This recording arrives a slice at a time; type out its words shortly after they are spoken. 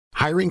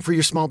Hiring for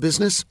your small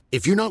business?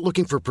 If you're not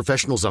looking for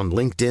professionals on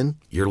LinkedIn,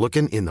 you're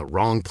looking in the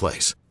wrong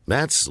place.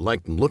 That's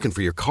like looking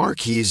for your car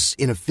keys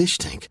in a fish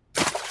tank.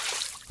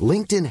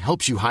 LinkedIn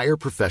helps you hire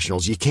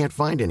professionals you can't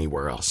find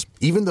anywhere else,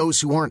 even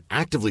those who aren't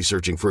actively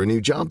searching for a new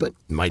job but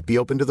might be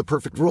open to the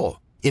perfect role.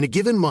 In a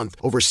given month,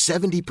 over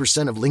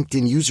 70% of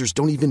LinkedIn users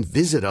don't even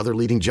visit other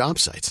leading job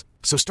sites.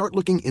 So start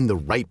looking in the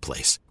right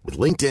place. With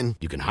LinkedIn,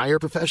 you can hire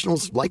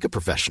professionals like a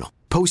professional.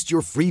 Post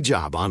your free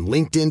job on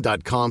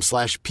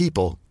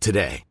linkedin.com/people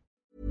today.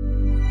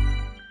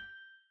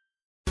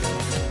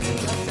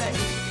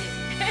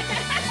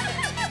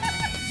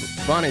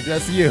 Bonnie,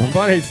 that's you.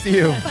 Bonnie, it's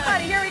you.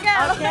 Bonnie, here we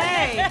go.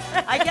 Okay,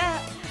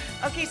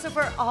 Okay, so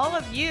for all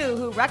of you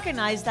who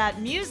recognize that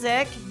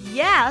music,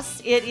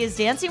 yes, it is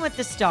Dancing with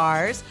the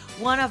Stars,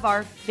 one of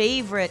our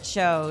favorite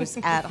shows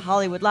at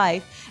Hollywood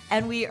Life.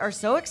 And we are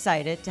so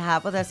excited to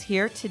have with us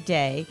here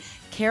today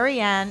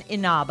Carrie-Ann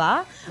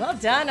Inaba. Well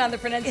done on the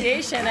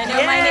pronunciation. I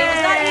know my name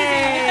is not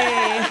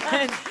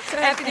easy. So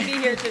happy to be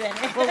here today.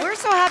 Well, we're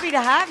so happy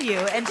to have you.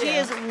 And she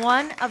is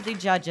one of the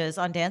judges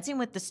on Dancing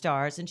with the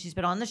Stars, and she's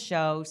been on the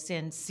show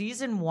since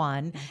season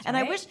 1. That's and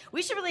right. I wish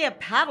we should really have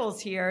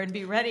paddles here and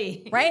be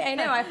ready. Right? I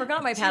know. I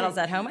forgot my paddles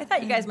at home. I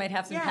thought you guys might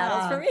have some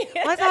paddles for me.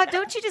 Well, I thought,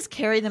 don't you just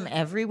carry them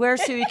everywhere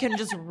so you can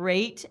just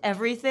rate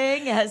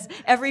everything as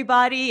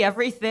everybody,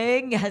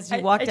 everything as you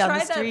walk down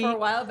the street? I tried that for a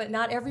while, but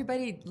not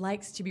everybody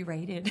likes to be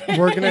rated.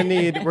 We're gonna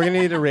need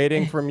a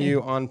rating from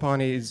you on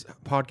Bonnie's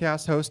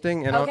podcast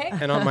hosting and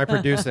on my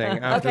producing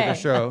after the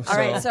show. All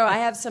right, so I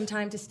have some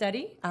time to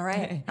study. All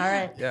right.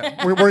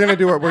 Yeah, we're gonna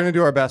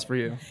do our best for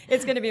you.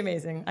 It's gonna be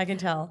amazing. I can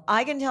tell.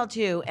 I can tell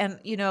too. And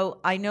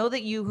I know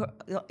that you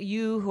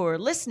who are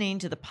listening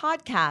to the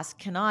podcast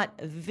cannot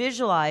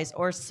visualize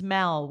or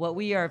smell what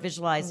we are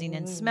visualizing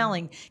and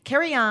smelling.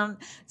 Carrie-Ann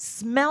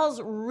smells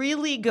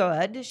really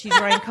good. She's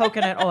wearing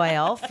coconut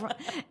oil,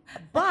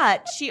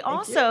 but she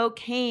also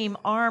came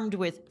armed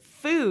with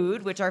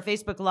food, which our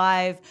Facebook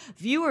Live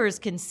viewers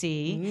can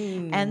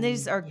see. And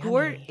these are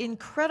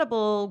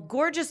incredible,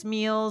 gorgeous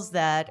meals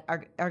that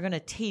are going to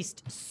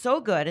taste so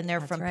good. And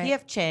they're from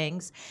P.F.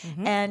 Chang's.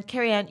 And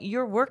Carrie-Ann,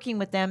 you're working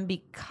with them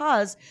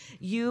because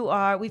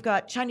we've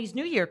got Chinese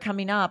New Year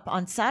coming up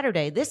on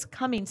Saturday, this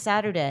coming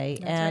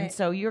Saturday.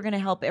 So you're going to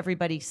help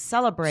everybody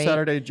celebrate.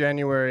 Saturday,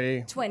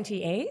 January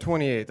 28th.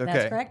 28th, okay.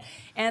 That's correct.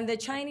 And the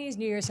Chinese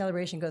New Year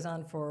celebration goes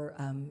on for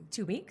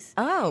 2 weeks.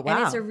 Oh, wow.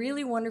 And it's a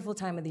really wonderful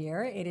time of the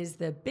year. It is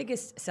the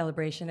biggest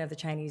celebration of the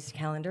Chinese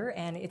calendar,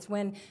 and it's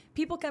when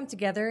people come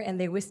together and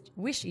they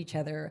wish each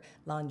other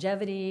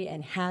longevity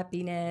and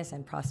happiness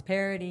and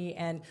prosperity.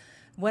 And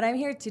what I'm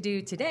here to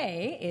do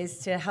today is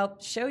to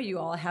help show you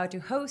all how to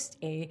host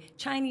a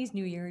Chinese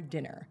New Year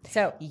dinner.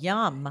 So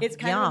yum. It's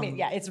kind of amazing.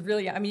 Yeah, it's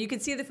really yum. I mean, you can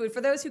see the food.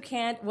 For those who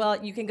can't,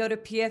 well, you can go to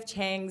P.F.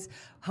 Chang's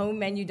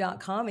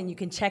homemenu.com and you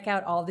can check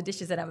out all the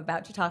dishes that I'm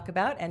about to talk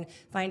about and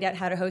find out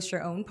how to host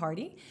your own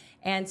party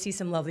and see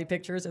some lovely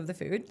pictures of the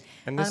food.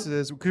 And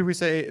this could we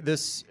say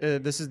this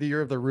is the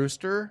year of the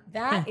rooster?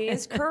 That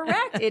is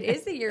correct. It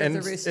is the year of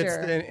the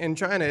rooster. In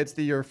China, it's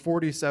the year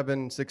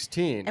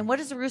 4716. And what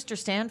does the rooster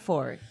stand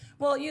for?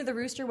 Well, the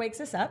rooster wakes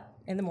us up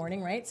in the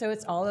morning, right? So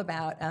it's all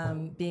about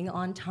being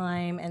on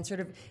time and sort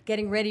of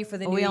getting ready for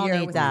the new year. We all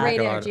need with that. great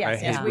God, energy. I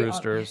hate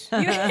roosters.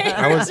 You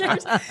hate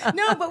roosters?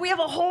 No, but we have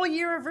a whole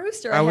year of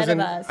rooster ahead of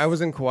us. I was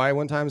in Kauai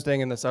one time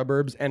staying in the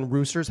suburbs, and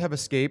roosters have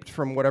escaped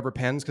from whatever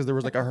pens because there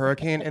was like a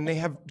hurricane, and they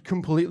have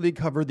completely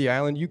covered the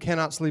island. You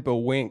cannot sleep a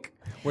wink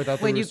without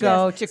the When roosters. you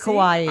go to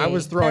Kauai. I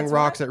was throwing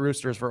rocks at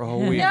roosters for a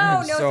whole week.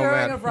 No so throwing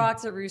mad. of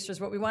rocks at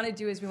roosters. What we want to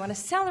do is we want to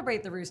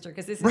celebrate the rooster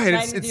because this is Right,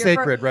 Chinese it's New Year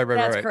sacred. Right.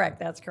 That's correct.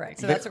 That's correct.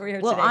 So that's what we're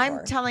here today Well, I'm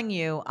for. telling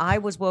you, I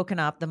was woken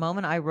up the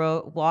moment I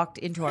walked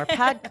into our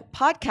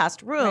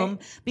podcast room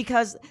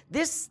because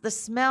the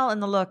smell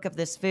and the look of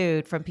this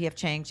food from P.F.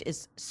 Chang's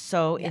is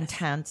so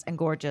intense and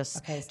gorgeous.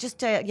 Okay.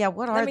 Just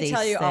what are these Let me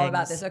tell you things? all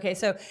about this. Okay,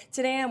 so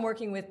today I'm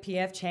working with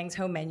P.F. Chang's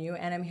home menu,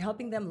 and I'm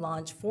helping them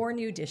launch 4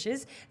 new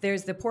dishes.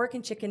 There's the pork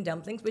and chicken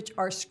dumplings, which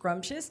are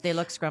scrumptious. They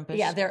look scrumptious.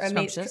 Yeah, they're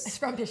amazing.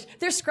 Scrumptious.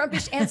 They're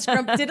scrumptious and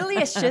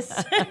scrumptious.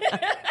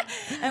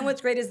 And what's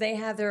great is they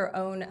have their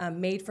own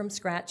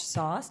made-from-scratch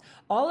sauce.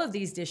 All of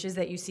these dishes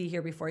that you see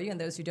here before you, and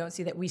those who don't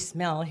see that we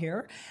smell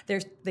here,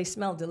 they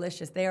smell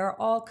delicious. They are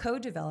all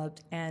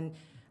co-developed and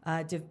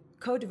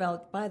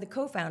co-developed by the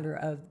co-founder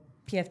of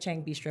P.F.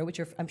 Chang Bistro, which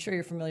I'm sure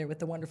you're familiar with,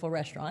 the wonderful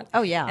restaurant.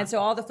 Oh, yeah. And so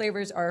all the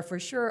flavors are for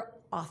sure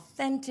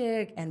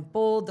authentic and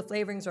bold. The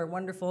flavorings are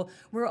wonderful.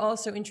 We're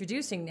also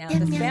introducing now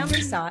the family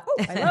size.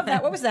 Oh, I love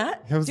that. What was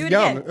that? It was Do it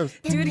yum. again.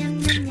 Do it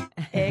again.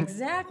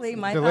 Exactly.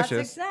 My Delicious.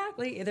 thoughts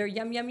exactly. They're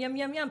yum, yum, yum,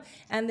 yum, yum.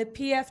 And the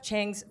P.F.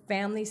 Chang's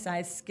family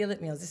size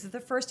skillet meals. This is the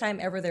first time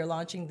ever they're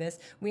launching this.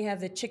 We have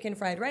the chicken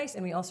fried rice,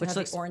 and we also have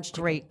the orange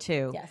chicken. Great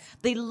too. Yes.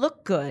 They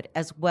look good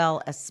as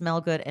well as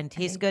smell good and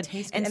taste good.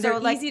 And so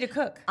they're easy to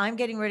cook. I'm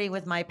getting ready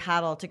with my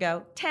paddle to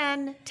go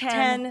 10,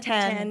 10, 10,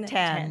 10,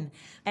 10.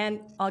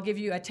 And I'll give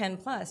you a 10+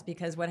 plus,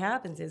 because what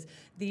happens is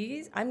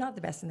I'm not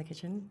the best in the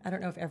kitchen. I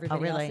don't know if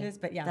everybody really? else is,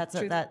 but yeah. That's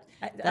truth-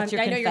 that's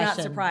your I know you're not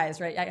confession.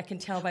 surprised, right? I can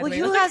tell by Well, the way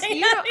who you're has? looking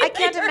You know, at me I that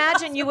can't you're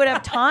imagine not you would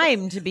have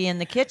time to be in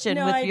the kitchen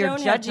No, with I your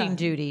don't have judging time.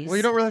 duties. Well,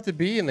 you don't really have to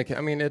be in the.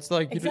 I mean, it's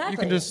like you Exactly.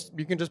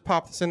 can just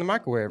pop this in the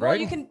microwave, Well, right?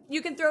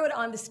 you can throw it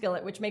on the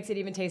skillet, which makes it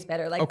even taste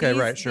better. Like Okay,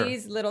 these, right, sure.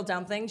 these little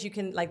dumplings, you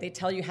can they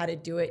tell you how to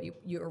do it.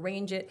 You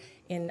arrange it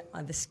in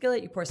on the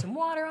skillet. You pour some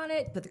water on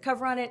it, put the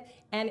cover on it,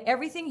 and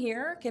everything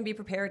here can be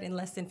prepared in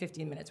less than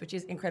 15 minutes, which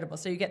is incredible.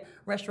 So you get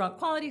restaurant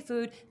quality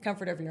food,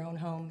 comfort of your own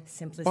home,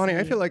 simplicity. Bonnie,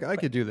 I feel like I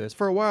could do this.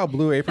 For a while,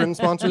 Blue Apron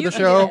sponsored You the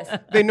can do show. this.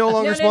 They no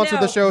longer No, sponsor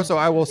no. the show, so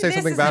I will say This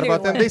something is bad the new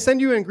about them. one. They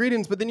send you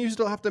ingredients, but then you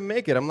still have to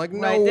make it. I'm like,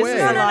 no Right, this way.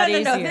 is a lot No.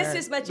 easier. This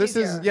is much This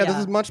easier. is this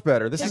is much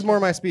better. This is more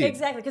my speed.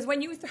 Exactly, because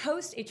when you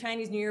host a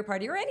Chinese New Year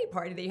party or any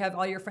party that you have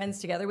all your friends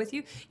together with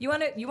you, you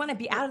want to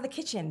be out of the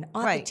kitchen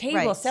on the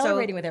table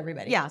celebrating with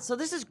everybody. Yeah, so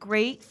this is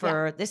great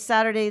for this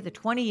Saturday, the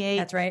 28th.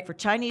 That's right. For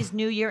Chinese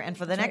New Year and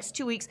for the next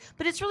 2 weeks.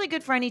 But it's really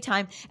good for any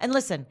time. And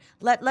listen,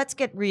 let's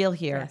get real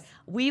here. Yes.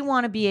 We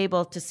want to be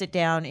able to sit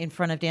down in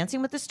front of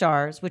Dancing with the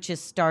Stars, which is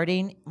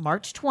starting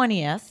March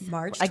 20th.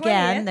 March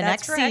Again, 20th, the that's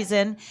next correct.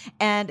 season.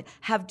 And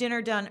have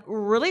dinner done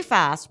really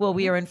fast while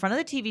we are in front of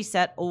the TV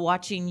set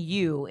watching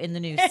you in the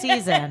new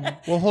season.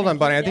 Well, hold on,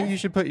 Bonnie. I think you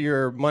should put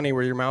your money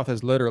where your mouth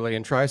is, literally,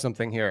 and try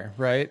something here,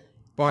 right?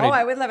 Bonnie, Oh,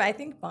 I would love it. I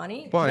think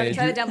Bonnie. Bonnie, you want to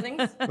try do- the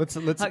dumplings? let's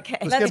Okay.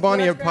 let's Let's- get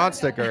Bonnie a let's grab pot it.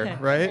 sticker,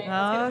 right?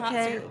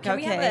 Okay, Can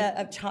we okay. have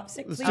a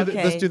chopstick, please?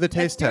 Let's do the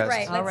taste do it test.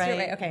 right. All Let's do right. it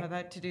right. Okay. I'm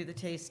about to do the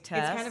taste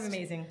test. It's kind of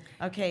amazing.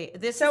 Okay,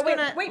 this So is going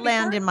to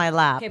land before- in my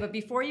lap. Okay, but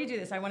before you do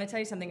this, I want to tell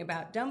you something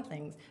about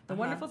dumplings. The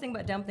wonderful thing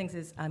about dumplings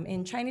is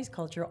in Chinese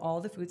culture, all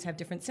the foods have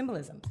different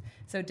symbolisms.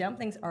 So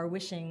dumplings are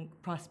wishing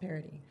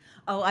prosperity.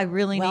 Oh, I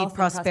really Wealth need and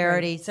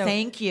prosperity. prosperity. So-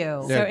 Thank you.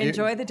 Yeah, So do you-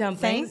 enjoy the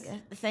dumplings.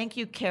 Thank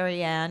you,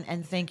 Carrie Ann,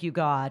 and thank you,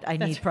 God. I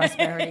need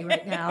prosperity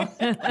right now.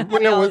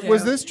 Well, no,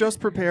 was this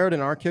just prepared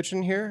in our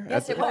kitchen here?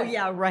 Yes, it Oh was.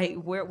 yeah,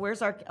 right.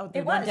 Where's our? Oh, the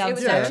It one was. It was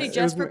downstairs. Yeah, actually it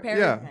just was- prepared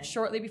yeah.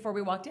 shortly before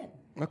we walked in.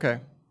 Okay.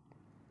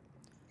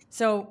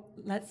 So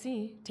let's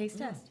see. Taste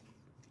test.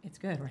 It's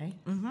good, right?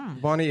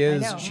 Bonnie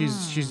is know.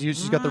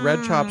 she's got the red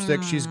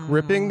chopstick. She's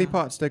gripping the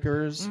pot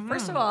stickers.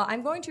 First of all,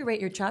 I'm going to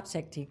rate your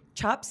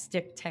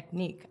chopstick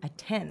technique a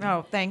 10.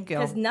 Oh, thank you.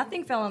 Because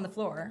nothing fell on the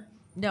floor.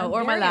 No, I'm or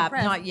my very lap,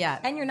 impressed. not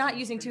yet. And you're not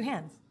using two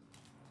hands.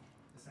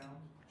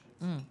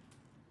 Uh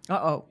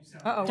oh.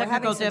 Uh-oh, we're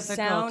Technical having some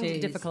sound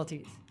difficulties.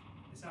 difficulties.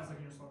 It sounds like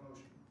you're in slow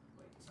motion.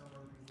 Like, it sounds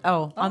like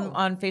Oh,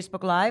 on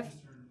Facebook Live.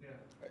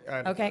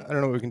 Okay. I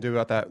don't know what we can do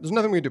about that. There's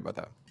nothing we can do about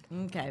that.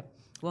 Okay.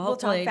 Well, We'll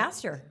talk hopefully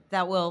faster.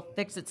 that will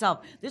fix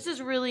itself. This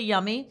is really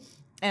yummy,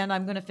 and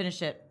I'm going to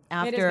finish it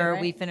after good,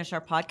 right? we finish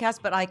our podcast.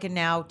 But I can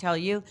now tell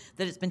you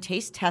that it's been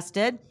taste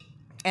tested.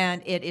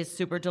 And it is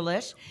super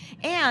delish.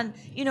 And,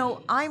 you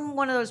know, I'm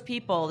one of those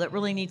people that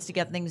really needs to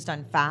get things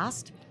done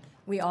fast.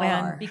 We all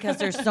And are. because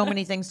there's so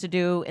many things to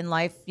do in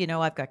life. You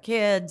know, I've got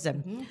kids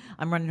and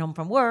I'm running home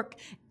from work.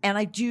 And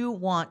I do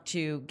want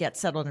to get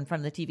settled in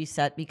front of the TV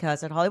set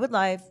because at Hollywood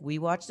Live, we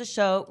watch the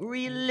show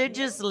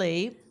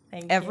religiously.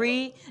 Thank you.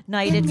 Every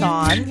night it's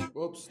on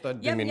Whoops, that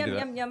didn't Yum, mean to do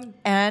yum, that. yum, yum.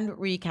 and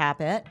recap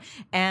it.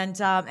 And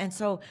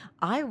so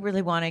I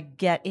really want to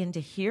get into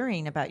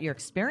hearing about your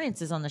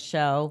experiences on the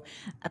show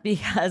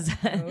because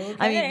I mean,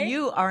 Okay.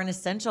 you are an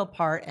essential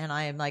part and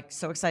I am like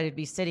so excited to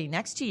be sitting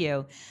next to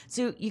you.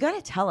 So you got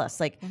to tell us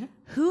like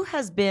who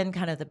has been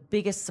kind of the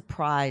biggest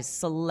surprise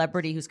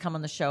celebrity who's come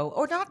on the show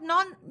or not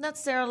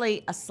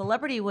necessarily a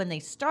celebrity when they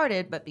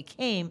started, but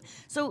became.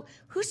 So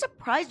who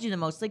surprised you the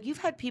most? Like you've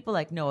had people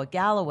like Noah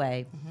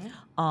Galloway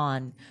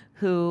on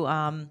who,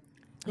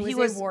 Who he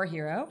is a war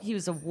hero. he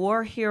was a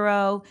war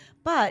hero,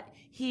 but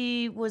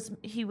he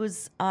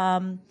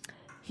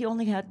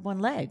only had one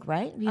leg,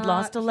 right? He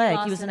lost a leg.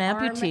 He was an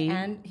arm amputee.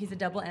 and he's a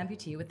double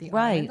amputee with the arm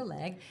Right. and the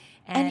leg.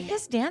 And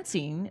his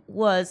dancing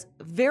was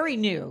very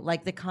new,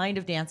 like the kind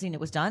of dancing that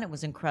was done. It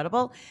was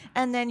incredible.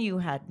 And then you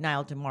had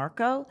Niall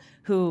DeMarco,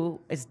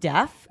 who is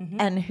deaf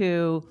and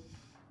who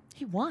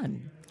he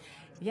won.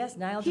 Yes,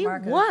 Niall He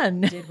DeMarco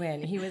won. did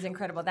win. He was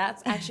incredible.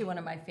 That's actually one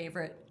of my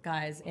favorite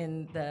guys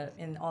in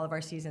all of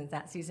our seasons.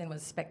 That season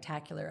was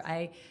spectacular.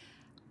 I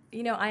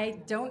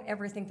don't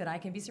ever think that I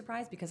can be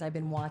surprised because I've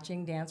been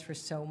watching dance for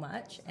so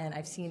much and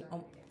I've seen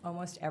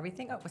almost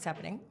everything. Oh, what's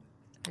happening?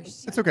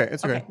 It's okay.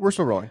 It's okay. Okay. We're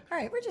still rolling. All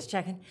right, we're just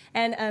checking.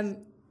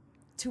 And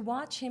to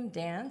watch him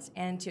dance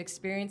and to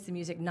experience the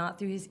music not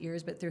through his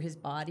ears but through his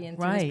body and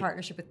through his Right.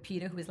 partnership with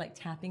Peter, who was like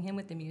tapping him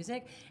with the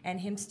music, and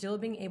him still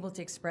being able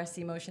to express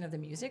the emotion of the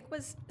music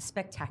was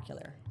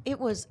spectacular. It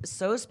was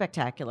so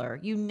spectacular.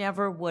 You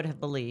never would have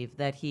believed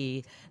that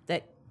he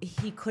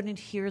couldn't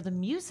hear the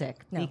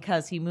music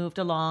because he moved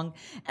along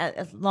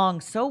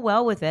so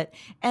well with it.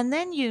 And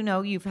then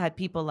you've had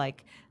people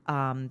like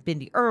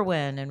Bindi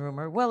Irwin and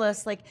Rumor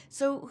Willis. Like,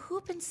 so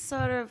who've been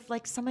sort of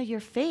like some of your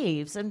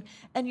faves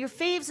and your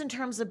faves in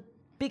terms of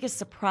biggest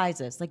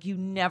surprises? Like you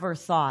never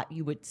thought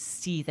you would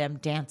see them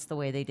dance the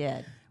way they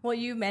did. Well,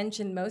 you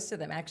mentioned most of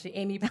them. Actually,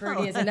 Amy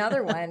Purdy is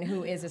another one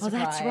who is a Oh,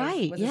 surprise. that's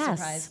right, Was yes. a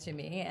surprise to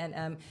me,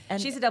 and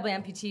she's a double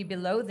amputee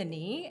below the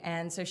knee,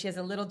 and so she has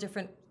a little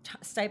different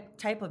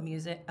type of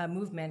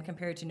movement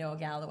compared to Noah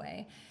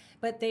Galloway.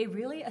 But they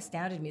really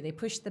astounded me. They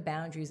pushed the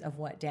boundaries of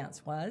what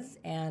dance was,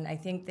 and I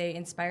think they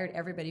inspired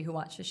everybody who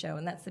watched the show,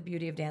 and that's the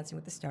beauty of Dancing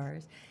with the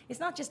Stars. It's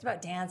not just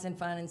about dance and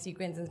fun and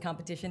sequins and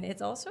competition.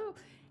 It's also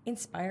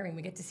inspiring.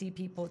 We get to see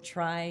people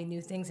try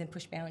new things and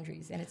push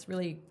boundaries, and it's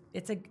really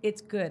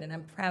it's good, and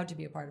I'm proud to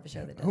be a part of a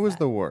show that does Who was that.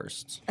 the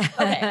worst?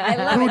 Okay, I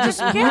love it. Just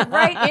get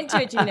right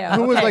into it, you know.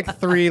 Who was Okay. like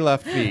 3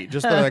 left feet?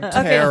 Just like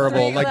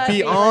terrible, three like left feet.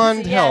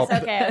 beyond Yes, help.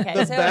 okay.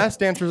 The So- best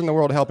dancers in the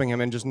world helping him,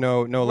 and just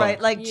no love.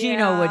 Right, like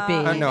Gino would be.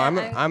 Yeah. No,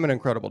 I'm an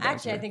incredible dancer.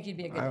 Actually, I think you'd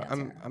be a good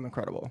dancer. I'm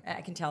incredible.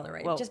 I can tell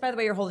already. Well- Just by the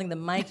way you're holding the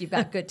mic, you've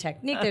got good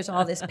technique. There's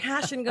all this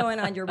passion going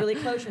on. You're really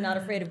close. You're not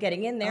afraid of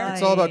getting in there.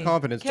 It's all about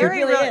confidence.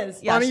 Carrie It really Ro-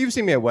 is. Yes. Bonnie, you've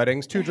seen me at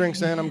weddings. 2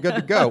 drinks in, I'm good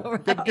to go.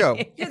 Good to go.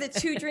 You're the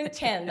 2-drink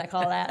 10, I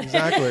call that.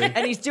 Exactly.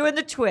 And he's doing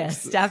the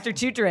twist after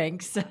 2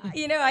 drinks.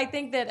 You know, I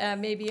think that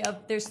maybe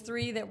there's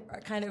 3 that are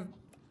kind of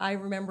I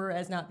remember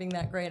as not being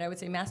that great. I would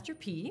say Master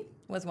P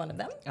was one of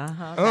them.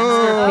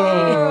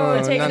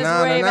 Oh, Taking us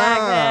na, way na, back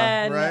na,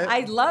 then. right?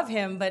 I love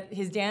him, but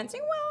his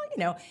dancing, well, you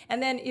know.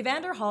 And then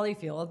Evander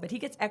Holyfield, but he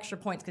gets extra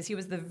points because he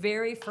was the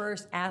very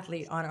first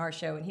athlete on our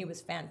show, and he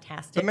was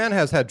fantastic. The man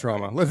has head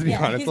trauma. Let's be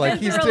Yeah, honest. he's Like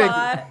been through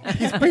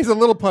a he's a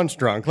little punch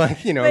drunk.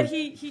 Like, you know. But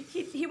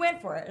he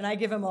went for it, and I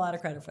give him a lot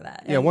of credit for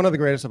that. Yeah, And one of the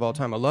greatest of all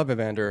time. I love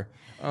Evander.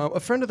 A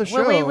friend of the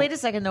show. Wait a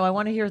second, though. I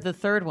want to hear the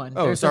third one.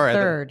 Oh, There's sorry, a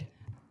third.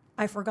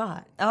 I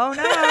forgot. Oh,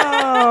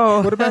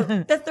 no. What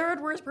about The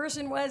third worst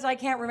person was I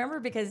can't remember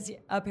because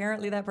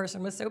apparently that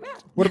person was so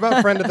bad. what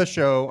about friend of the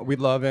show? We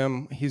love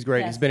him. He's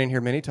great. Yes. He's been in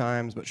here many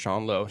times, but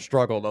Sean Lowe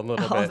struggled a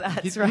little Oh, bit.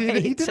 that's He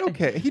right. did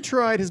okay. He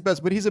tried his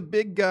best, but he's a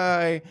big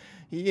guy.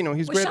 He's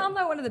Was great. Sean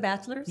Lowe one of the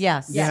Bachelors?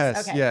 Yes.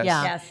 Yes, Okay. yes.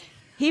 Yeah. Yes.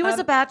 He was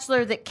a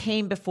bachelor that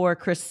came before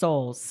Chris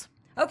Soules.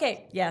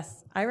 Okay.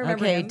 Yes. I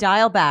remember Okay, him.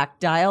 dial back,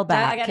 I got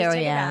to take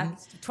Carrie it Ann. back.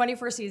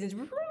 24 seasons.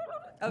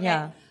 Okay.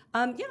 Yeah.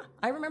 Yeah.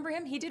 I remember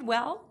him. He did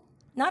well.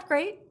 Not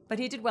great, but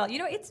he did well. You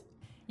know,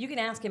 you can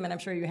ask him, and I'm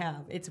sure you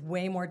have. It's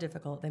way more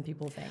difficult than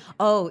people think.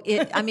 Oh,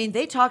 I mean,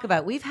 they talk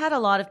about, we've had a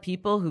lot of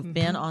people who've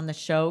been on the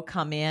show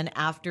come in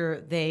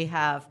after they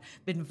have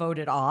been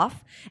voted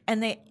off,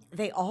 and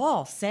they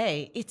all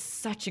say it's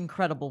such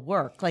incredible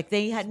work. Like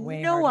they had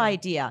way no harder.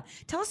 idea.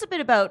 Tell us a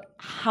bit about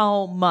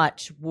how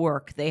much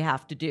work they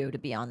have to do to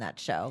be on that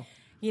show.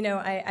 You know,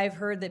 I've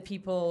heard that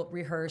people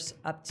rehearse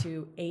up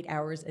to 8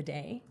 hours a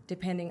day,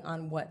 depending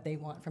on what they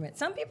want from it.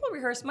 Some people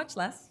rehearse much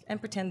less and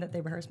pretend that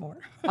they rehearse more.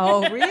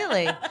 Oh,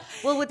 really?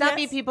 Well, would that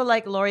be Yes. people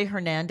like Lori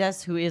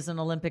Hernandez, who is an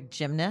Olympic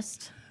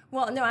gymnast?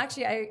 Well, no,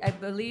 actually, I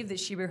believe that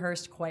she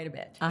rehearsed quite a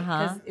bit.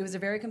 Because it was a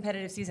very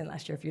competitive season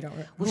last year, if you don't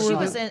remember.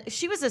 Well,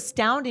 she was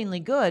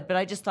astoundingly good, but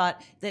I just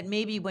thought that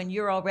maybe when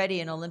you're already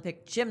an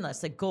Olympic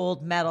gymnast, a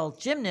gold medal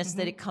gymnast,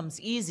 that it comes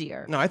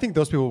easier. No, I think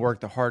those people work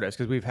the hardest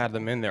because we've had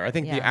them in there. I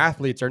think the Yeah.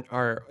 athletes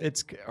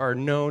are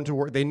known to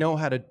work. They know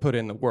how to put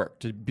in the work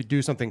to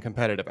do something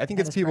competitive. I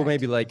think it's people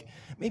maybe like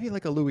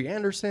a Louis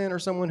Anderson or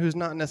someone who's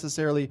not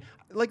necessarily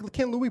like.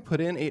 Can Louis put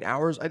in 8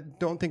 hours? I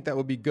don't think that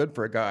would be good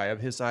for a guy of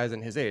his size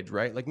and his age,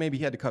 right? Like maybe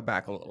he had to cut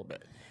back a little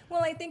bit.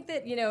 Well, I think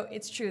that, you know,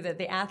 it's true that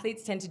the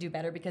athletes tend to do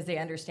better because they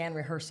understand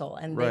rehearsal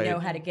and Right. they know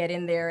how to get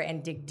in there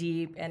and dig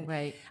deep. And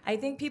Right. I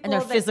think people they're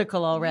that-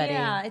 physical already.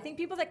 Yeah, I think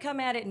people that come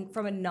at it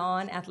from a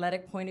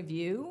non-athletic point of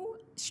view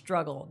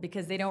struggle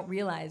because they don't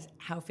realize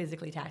how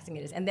physically taxing it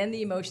is. And then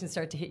the emotions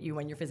start to hit you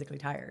when you're physically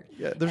tired.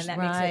 Yeah, there's- and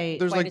that Right. makes it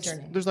There's quite like a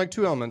journey. there's like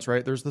 2 elements,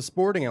 right? There's the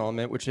sporting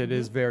element, which it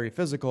is very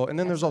physical, and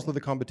then there's also the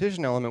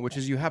competition element, which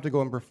is you have to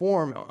go and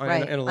perform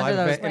Right. in a Under live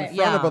those- event in right.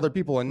 front of Yeah. other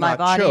people and Live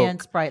not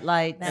audience, choke. bright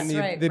lights. That's And the,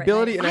 right, the right,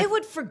 ability, right. and I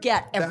would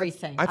forget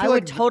everything. I I, feel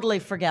would like- totally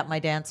forget my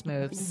dance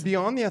moves.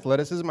 beyond the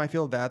athleticism, I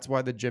feel that's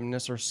why the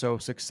gymnasts are so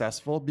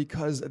successful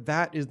because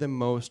that is the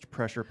most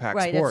pressure-packed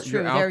Right, sport. that's true.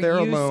 You're out They're there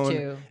used alone,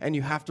 to. and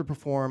you have to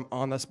perform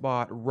on the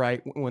spot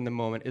right when the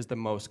moment is the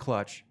most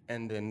clutch,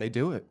 and then they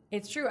do it.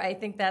 It's true. I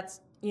think that's,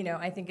 you know,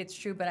 I think it's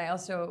true, but I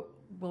also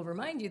will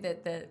remind you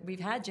that we've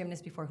had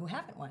gymnasts before who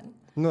haven't won.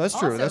 No, that's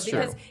true. Also, That's true.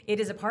 because it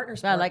is a partner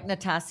sport. Like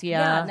Natasia.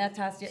 Yeah,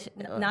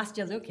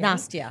 Nastya Lukin.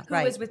 Nastya, who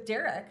right. was with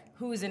Derek,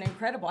 who was an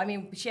incredible. I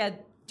mean, she had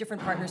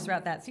different partners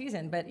throughout that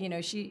season, but you know,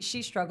 she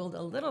struggled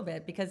a little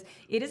bit because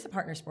it is a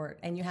partner sport,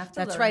 and you have to.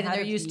 That's learn right, how and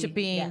they're used to be-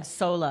 being yes,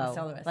 solo, a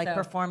soloist. like So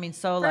performing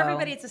solo. For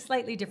everybody, it's a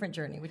slightly different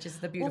journey, which is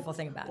the beautiful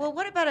thing about Well,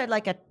 what about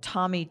like a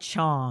Tommy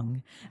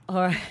Chong,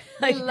 or it.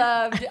 like, We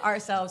loved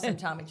ourselves some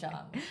Tommy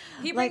Chong.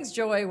 He brings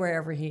joy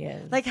wherever he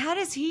is. like how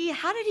did he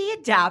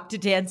adapt to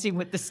Dancing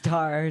with the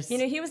Stars? You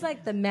know, he was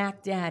like the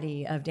Mac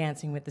Daddy of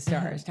Dancing with the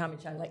Stars, Tommy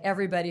Chong. Like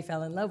everybody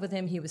fell in love with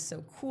him. He was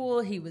so cool.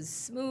 He was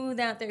smooth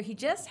out there. He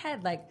just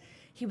had like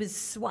he was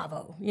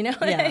suavo, you know Yeah.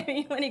 what I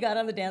mean? When he got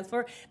on the dance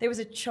floor, there was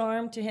a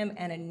charm to him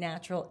and a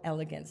natural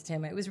elegance to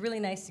him. It was really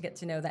nice to get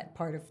to know that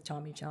part of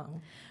Tommy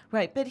Chong.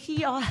 Right, but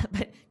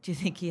but do you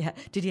think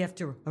did he have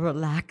to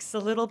relax a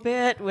little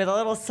bit with a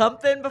little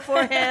something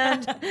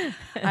beforehand?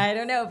 I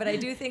don't know, but I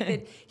do think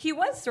that he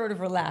was sort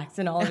of relaxed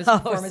in all of his Oh,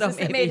 so performances.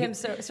 It made maybe. him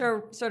sort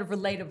of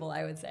relatable,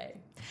 I would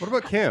say. What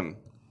about Kim?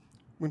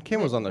 When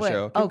Kim was on the Wait,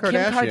 show, Kim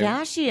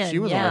Kardashian, She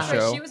was yeah. on the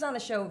show. She was on the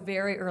show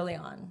very early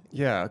on.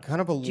 Yeah, kind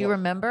of a. Do you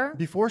remember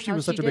Before she how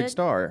was such she a big did?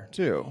 star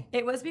too.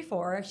 It was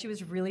before. She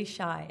was really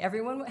shy.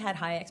 Everyone had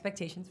high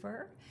expectations for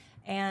her.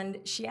 And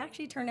she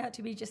actually turned out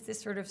to be just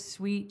this sort of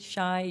sweet,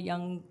 shy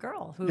young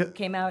girl who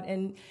came out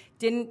and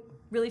didn't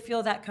really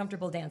feel that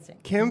comfortable dancing.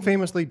 Kim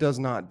famously does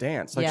not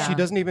dance. Like Yeah. she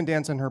doesn't even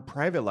dance in her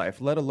private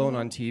life, let alone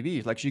on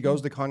TV. Like she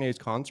goes to Kanye's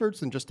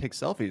concerts and just takes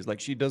selfies. Like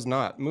she does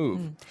not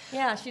move.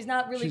 Yeah, she's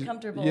not really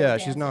comfortable. Yeah,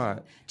 with she's dancing.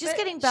 not. Just But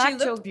getting back she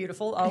to looked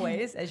beautiful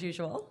always, as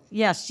usual.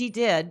 Yes, she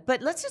did.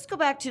 But let's just go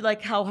back to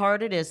like how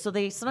hard it is. So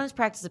they sometimes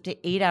practice up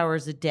to 8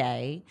 hours a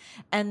day,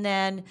 and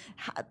then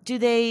do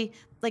they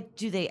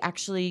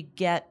actually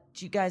get?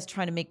 Do you guys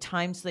try to make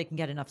time so they can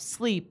get enough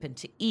sleep and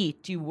to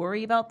eat? Do you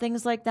worry about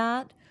things like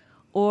that,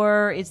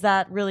 or is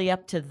that really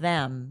up to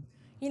them?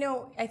 You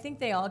know, I think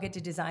they all get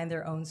to design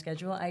their own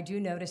schedule. I do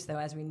notice, though,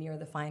 as we near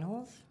the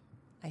finals,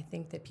 I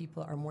think that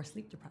people are more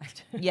sleep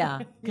deprived. Yeah,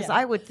 because Yeah.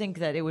 I would think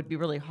that it would be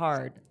really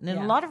hard. And in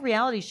a Yeah. lot of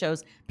reality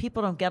shows,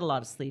 people don't get a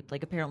lot of sleep.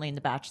 Like apparently in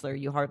The Bachelor,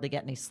 you hardly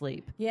get any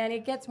sleep. Yeah, and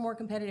it gets more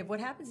competitive. What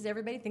happens is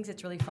everybody thinks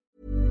it's really fun.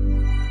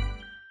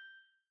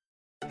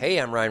 Hey,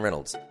 I'm Ryan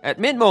Reynolds. At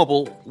Mint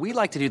Mobile, we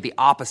like to do the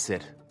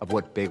opposite of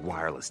what Big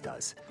Wireless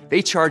does.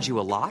 They charge you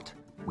a lot,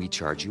 we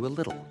charge you a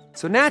little.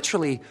 So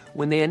naturally,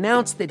 when they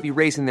announced they'd be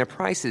raising their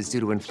prices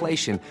due to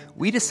inflation,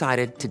 we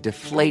decided to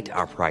deflate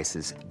our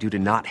prices due to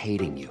not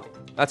hating you.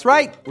 That's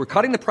right. We're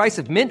cutting the price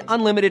of Mint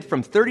Unlimited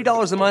from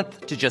 $30 a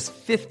month to just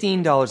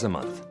 $15 a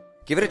month.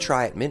 Give it a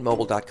try at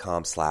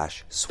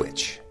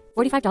mintmobile.com/switch.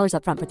 $45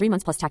 upfront for 3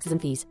 months plus taxes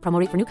and fees. Promo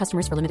rate for new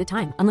customers for limited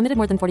time. Unlimited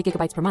more than 40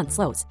 gigabytes per month.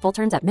 Slows full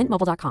terms at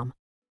mintmobile.com.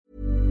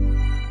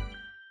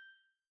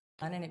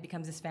 And it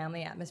becomes this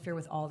family atmosphere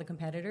with all the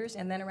competitors.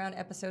 And then around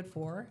episode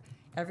 4,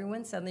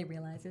 everyone suddenly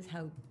realizes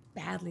how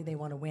badly they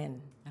want to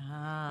win.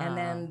 And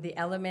then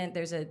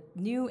there's a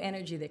new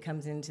energy that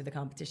comes into the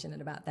competition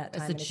at about that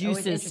time. As the and it's always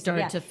juices interesting.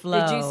 start to flow.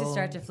 The juices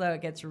start to flow.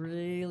 It gets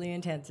really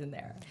intense in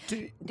there.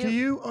 Do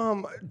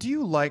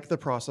you like the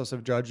process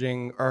of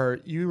judging? Or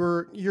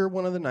you're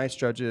one of the nice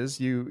judges.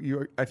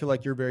 I feel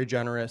like you're very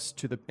generous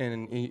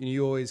and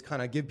you always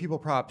kind of give people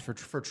props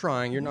for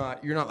trying. You're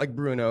not like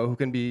Bruno, who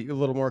can be a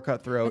little more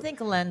cutthroat. I think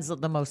Len's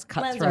the most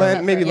cutthroat.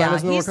 Len- maybe Yeah, Len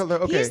is the more he's-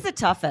 cutthroat. Okay, He's the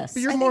toughest.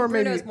 But you're I more think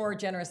Bruno's maybe. more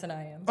generous than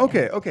I am.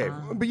 Okay,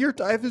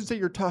 but I have to say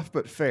you're tough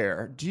but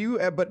fair.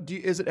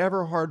 Is it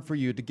ever hard for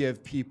you to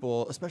give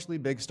people, especially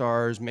big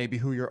stars, maybe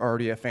who you're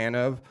already a fan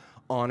of,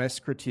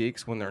 honest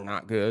critiques when they're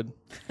not good?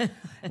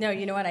 No,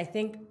 you know what? I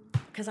think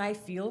because I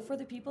feel for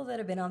the people that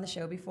have been on the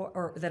show before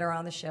or that are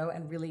on the show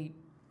and really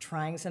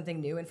trying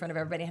something new in front of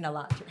everybody and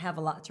have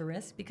a lot to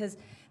risk because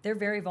they're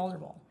very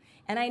vulnerable.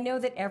 And I know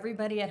that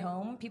everybody at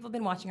home, people have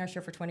been watching our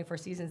show for 24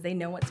 seasons, they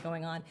know what's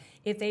going on.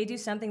 If they do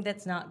something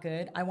that's not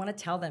good, I want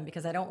to tell them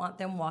because I don't want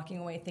them walking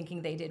away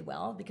thinking they did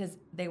well because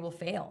they will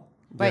fail.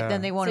 Right, Yeah.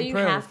 then they won't So you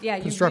improve. have,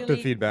 you Constructive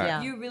really, feedback.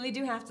 Yeah. You really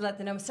do have to let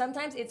them know.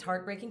 Sometimes it's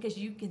heartbreaking because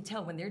you can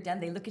tell when they're done,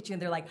 they look at you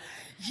and they're like,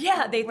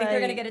 yeah, they think they're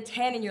going to get a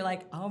 10 and you're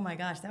like, oh my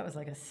gosh, that was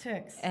like a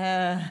 6.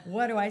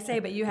 What do I say?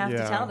 But you have to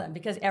Yeah. tell them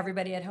because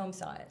everybody at home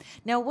saw it.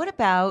 Now, what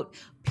about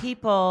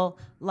people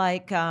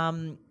like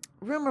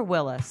Rumor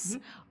Willis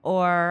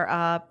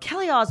or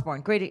Kelly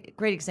Osbourne, great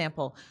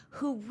example,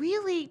 who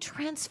really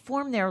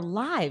transformed their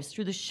lives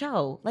through the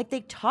show? Like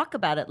they talk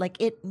about it, like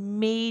it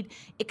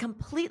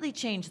completely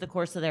changed the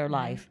course of their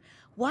life.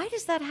 Why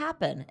does that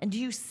happen? And do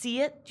you see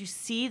it? Do you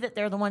see that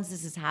they're the ones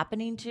this is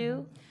happening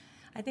to?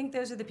 I think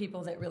those are the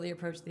people that really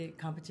approach the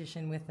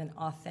competition with an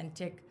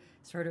authentic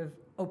sort of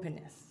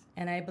openness.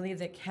 And I believe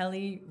that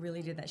Kelly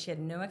really did that. She had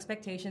no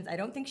expectations. I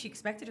don't think she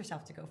expected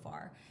herself to go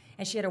far.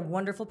 And she had a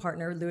wonderful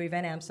partner, Louis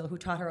Van Amstel, who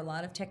taught her a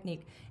lot of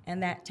technique.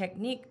 And that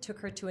technique took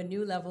her to a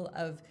new level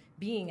of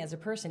being as a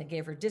person. It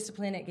gave her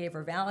discipline. It gave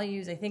her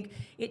values. I think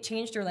it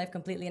changed her life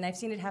completely. And I've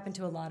seen it happen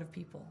to a lot of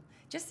people.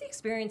 Just the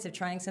experience of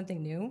trying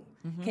something new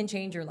can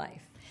change your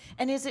life.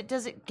 And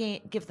does it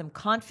give them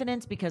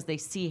confidence because they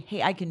see,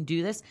 hey, I can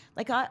do this?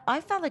 Like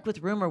I felt like with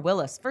Rumor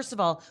Willis, first of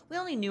all, we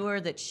only knew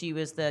her that she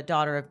was the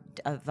daughter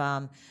of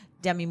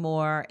Demi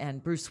Moore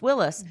and Bruce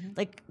Willis.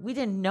 Like we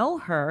didn't know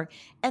her.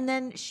 And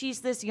then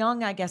she's this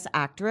young, I guess,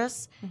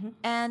 actress.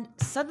 And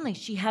suddenly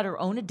she had her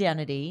own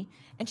identity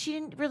and she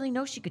didn't really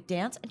know she could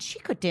dance. And she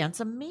could dance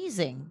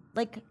amazing.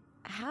 Like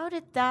how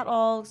did that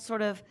all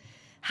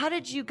how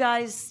did you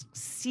guys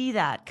see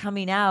that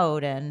coming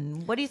out,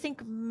 and what do you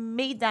think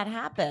made that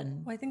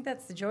happen? Well, I think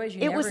that's the joy.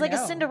 It was like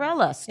a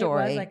Cinderella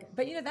story.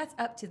 But that's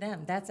up to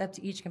them. That's up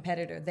to each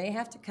competitor. They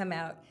have to come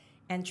out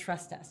and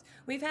trust us.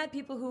 We've had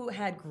people who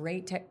had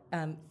great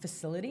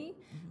facility,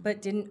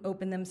 but didn't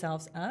open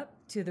themselves up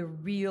to the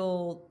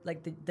real, like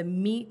the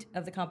meat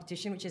of the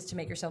competition, which is to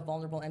make yourself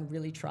vulnerable and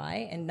really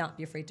try and not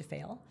be afraid to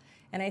fail.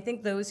 And I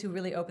think those who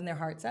really opened their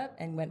hearts up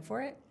and went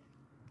for it,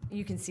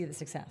 you can see the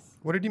success.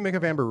 What did you make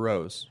of Amber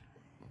Rose?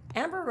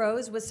 Amber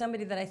Rose was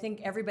somebody that I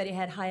think everybody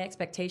had high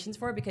expectations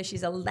for because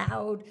she's a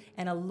loud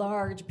and a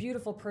large,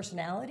 beautiful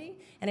personality.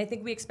 And I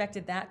think we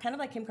expected that, kind of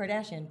like Kim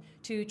Kardashian,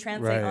 to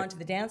translate onto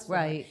the dance floor.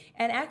 Right.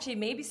 And actually,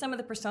 maybe some of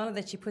the persona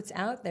that she puts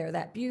out there,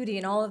 that beauty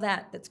and all of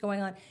that that's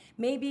going on,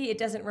 maybe it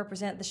doesn't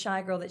represent the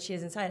shy girl that she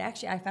is inside.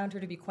 Actually, I found her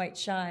to be quite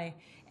shy.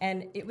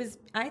 And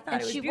I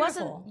thought it was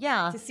beautiful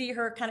to see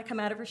her kind of come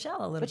out of her shell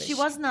a little bit. But she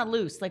wasn't that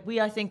loose. Like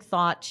I think,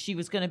 thought she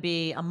was going to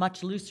be a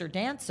much looser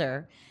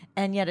dancer,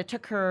 and yet it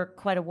took her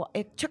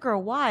a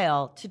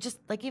while to just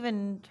like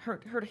even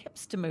her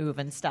hips to move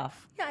and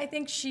stuff. Yeah, I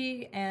think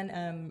she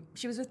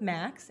was with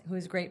Max, who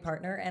is a great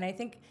partner, and I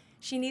think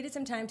she needed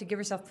some time to give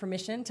herself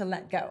permission to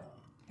let go.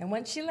 And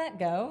once she let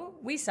go,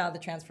 we saw the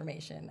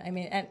transformation. I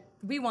mean, and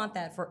we want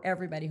that for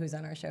everybody who's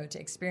on our show to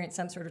experience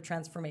some sort of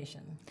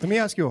transformation. Let me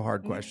ask you a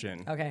hard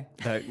question. Okay.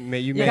 That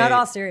You got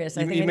all serious.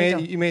 I think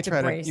you may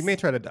try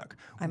to duck.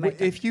 I might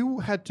duck. If you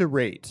had to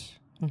rate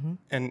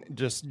and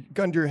just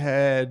gun to your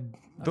head,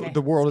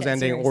 the world is Let's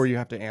get ending, serious. or you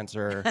have to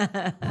answer,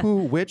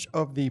 which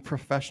of the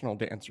professional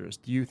dancers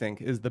do you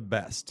think is the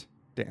best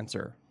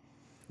dancer?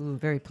 Ooh,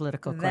 very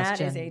political That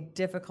question. is a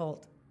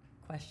difficult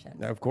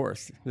question. Of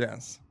course,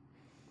 yes.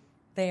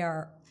 They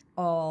are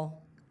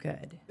all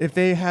good. If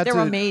they had They're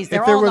to, amazing. if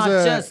They're there all was not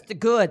a, just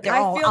good. They're I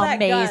all feel that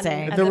gun. amazing.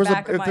 if at there the was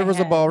back of if my there was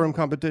a head. ballroom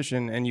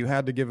competition and you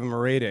had to give them a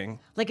rating,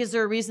 Like, is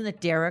there a reason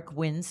that Derek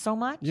wins so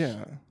much?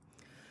 yeah.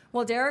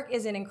 Well, Derek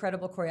is an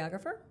incredible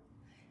choreographer,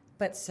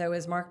 but so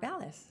is Mark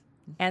Ballas.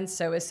 And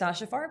so is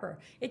Sasha Farber.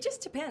 It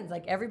just depends.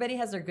 Like, everybody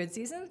has their good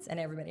seasons and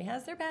everybody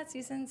has their bad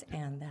seasons,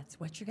 and that's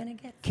what you're going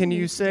to get. Can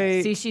you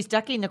say See, she's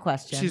ducking the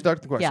question. she's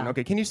ducked the question? Yeah.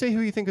 Okay. Can you say who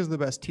you think is the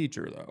best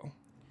teacher though?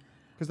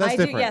 Because that's I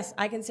different. do, yes.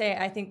 I can say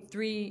I think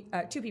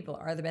two people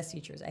are the best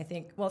teachers.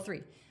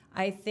 Three.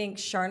 I think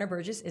Sharna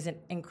Burgess is an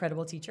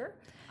incredible teacher.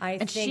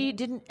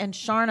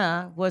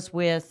 Sharna was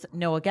with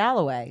Noah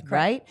Galloway,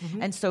 right?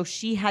 Mm-hmm. And so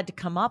she had to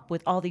come up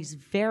with all these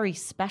very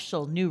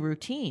special new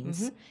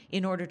routines Mm-hmm.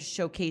 in order to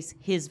showcase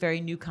his very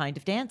new kind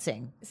of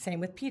dancing. Same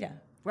with PETA.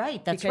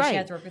 Right, that's because right. she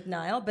had to work with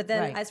Niall. But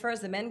then Right. as far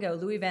as the men go,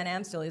 Louis Van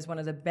Amstel is one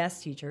of the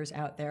best teachers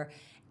out there.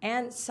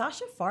 And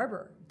Sasha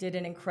Farber did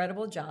an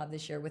incredible job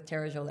this year with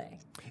Tara Jolie.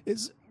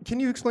 Can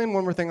you explain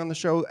one more thing on the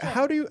show?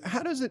 How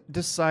does it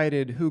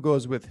decided who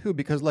goes with who?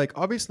 Because like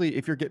obviously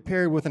if you get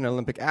paired with an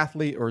Olympic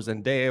athlete or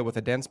Zendaya with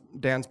a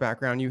dance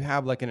background, you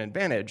have like an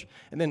advantage.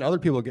 And then other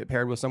people get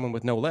paired with someone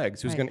with no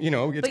legs who's Right.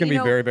 gonna it's But gonna be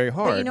very, very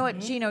hard. But you know what,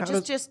 Gino, How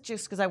just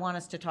because I want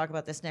us to talk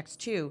about this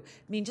next too.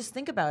 I mean, just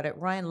think about it.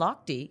 Ryan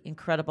Lochte,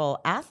 incredible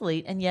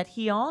athlete, and yet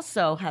he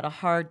also had a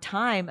hard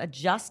time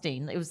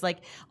adjusting. It was like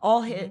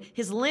all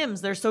his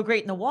limbs, they're so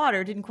great in the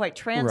water, didn't quite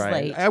translate.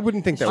 Right. I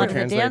wouldn't think that would onto the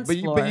translate. dance But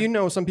floor. you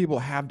know some people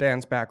have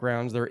dance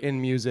backgrounds, they're in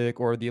music,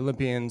 or the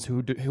Olympians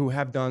who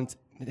have done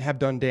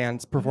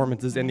dance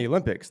performances in the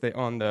Olympics. There's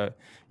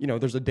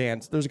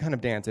a kind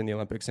of dance in the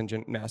Olympics and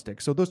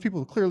gymnastics. So those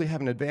people clearly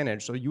have an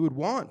advantage. So you would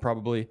want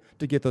probably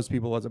to get those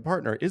people as a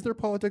partner. Is there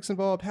politics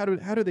involved? How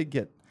do they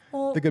get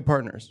the good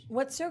partners?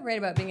 What's so great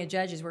about being a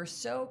judge is we're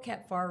so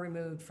kept far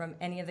removed from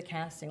any of the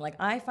casting. Like,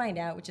 I find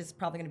out, which is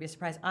probably going to be a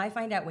surprise, I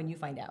find out when you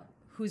find out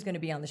who's going to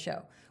be on the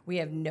show. We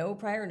have no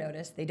prior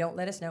notice. They don't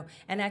let us know.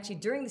 And actually,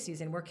 during the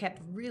season, we're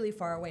kept really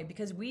far away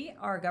because we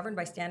are governed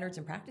by standards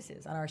and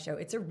practices on our show.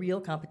 It's a real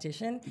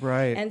competition.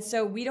 Right. And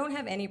so we don't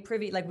have any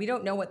privy, like, we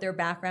don't know what their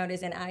background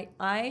is. And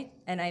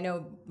I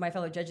know my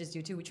fellow judges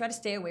do too, we try to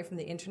stay away from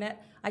the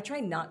internet. I try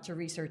not to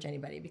research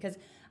anybody because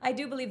I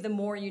do believe the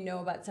more you know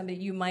about somebody,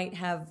 you might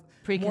have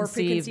more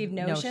preconceived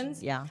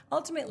notions. Yeah.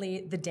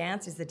 Ultimately, the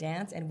dance is the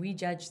dance, and we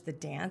judge the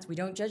dance. We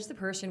don't judge the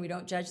person. We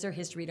don't judge their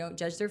history. We don't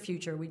judge their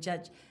future. We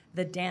judge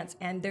the dance.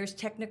 And there's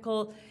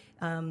technical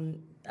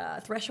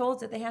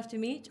thresholds that they have to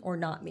meet or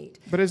not meet.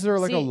 But is there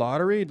like a See,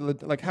 lottery?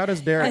 Like how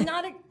does Derek?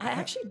 I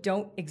actually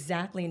don't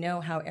exactly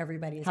know how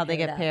everybody is How they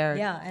get up. paired.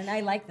 Yeah, and I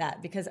like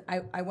that because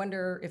I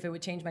wonder if it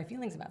would change my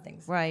feelings about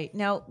things. Right.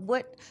 Now,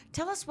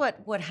 tell us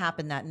what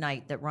happened that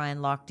night that Ryan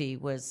Lochte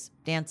was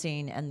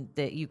dancing and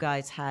that you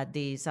guys had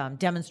these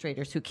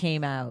demonstrators who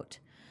came out.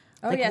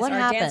 Oh, Like, yes, what our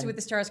happened? Dancing with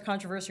the Stars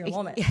controversial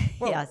moment.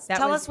 Whoa, Yes. that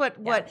Tell was- us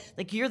what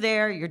like you're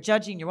there, you're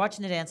judging, you're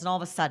watching the dance, and all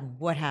of a sudden,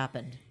 what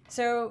happened?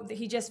 So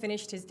he just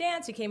finished his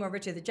dance. He came over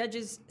to the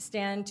judges'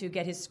 stand to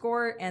get his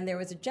score, and there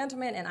was a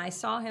gentleman, and I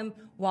saw him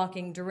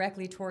walking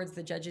directly towards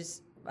the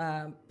judges'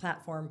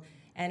 platform.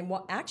 And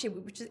actually,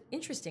 which is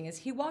interesting, is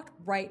he walked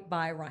right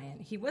by Ryan.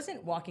 He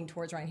wasn't walking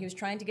towards Ryan. He was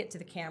trying to get to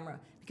the camera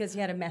because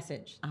he had a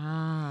message.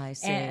 Ah, I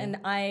see. And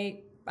I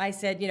I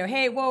said,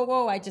 hey,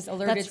 whoa, I just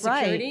alerted That's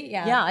security. right.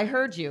 Yeah. Yeah, I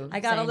heard you. I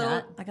got a saying little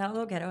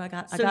that. ghetto. I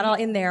got So all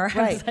in there. I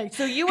Right. was like,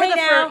 So you "Hey were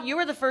now." you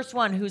were the first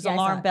one whose Yeah, I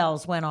saw alarm it.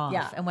 bells went off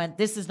Yeah. and went,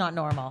 this is not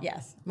normal.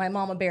 Yes, my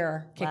mama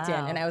bear kicked in,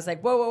 Wow. and I was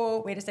like,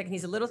 whoa, wait a second.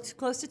 He's a little too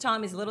close to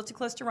Tom. He's a little too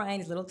close to Ryan.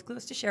 He's a little too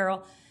close to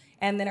Cheryl.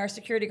 And then our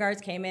security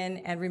guards came in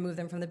and removed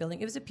them from the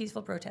building. It was a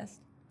peaceful protest.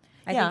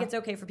 I Yeah. think it's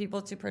okay for people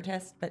to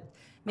protest, but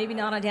maybe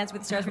not on Dance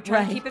with the Stars. We're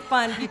trying to keep it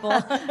fun, people.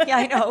 Yeah,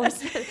 I know.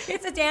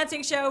 It's a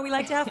dancing show. We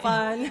like to have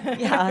fun.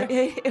 Yeah,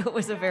 it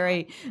was a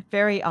very,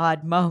 very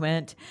odd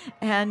moment.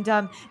 And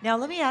now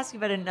let me ask you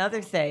about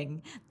another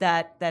thing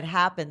that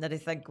happened that I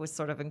think was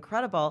sort of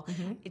incredible.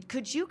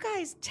 Could you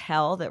guys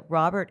tell that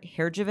Robert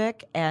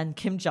Herjavec and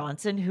Kim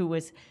Johnson, who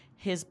was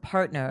his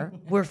partner,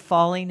 were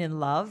falling in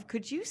love?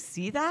 Could you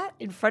see that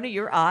in front of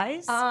your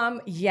eyes?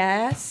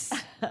 Yes,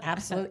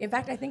 absolutely. In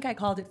fact, I think I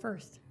called it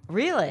first.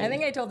 Really? I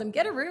think I told them,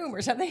 get a room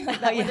or something like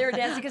that when they were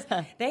dancing, because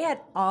they had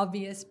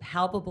obvious,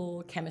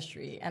 palpable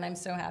chemistry, and I'm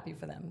so happy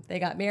for them. They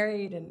got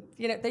married, and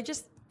they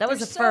just That was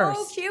they're the so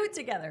first. cute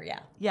together. Yeah.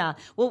 Yeah.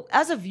 Well,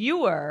 as a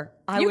viewer,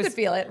 You could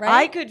feel it, right?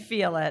 I could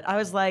feel it. I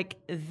was like,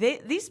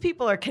 these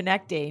people are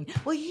connecting.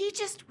 Well, he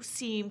just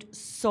seemed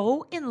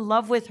so in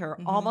love with her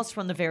almost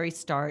from the very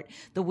start.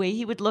 The way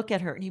he would look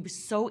at her, and he was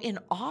so in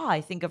awe, I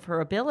think, of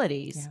her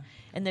abilities,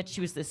 and that she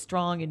was this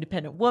strong,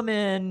 independent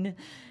woman.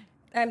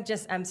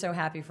 I'm so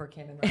happy for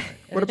Kim and Robert.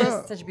 What They're about-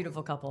 just such a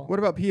beautiful couple? What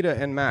about PETA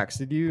and Max?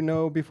 Did you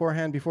know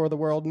beforehand, before the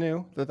world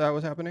knew that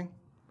was happening?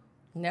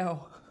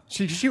 No.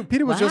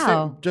 PETA was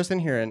Wow. just in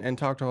here and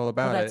talked all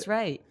about Oh, it. that's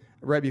right.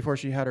 Right before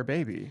she had her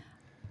baby.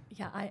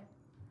 Yeah,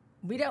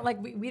 we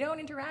don't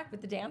interact with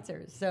the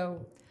dancers,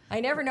 so I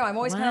never know. I'm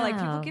always kind of like,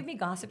 people Wow. give me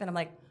gossip, and I'm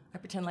like, I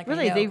pretend like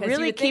Really? I know. They 'cause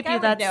really would think keep I you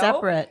would that know.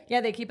 separate?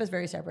 Yeah, they keep us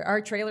very separate.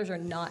 Our trailers are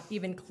not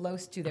even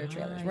close to their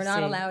trailers. I We're not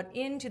see. allowed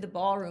into the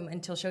ballroom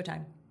until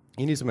showtime.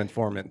 You need some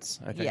informants,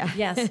 I think. Yeah.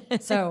 Yes.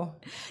 So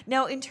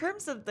Now, in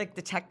terms of like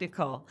the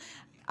technical,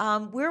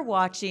 we're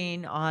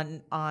watching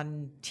on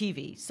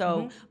TV,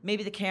 so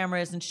maybe the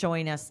camera isn't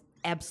showing us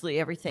absolutely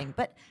everything.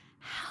 But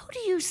how do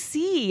you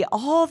see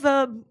all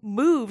the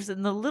moves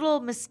and the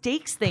little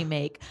mistakes they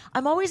make?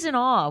 I'm always in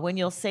awe when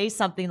you'll say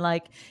something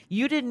like,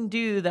 "You didn't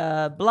do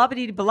the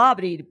blah-bitty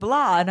blah-bitty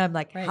blah," and I'm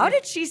like, "How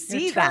did she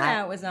see your that?"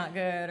 turnout was not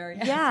good, or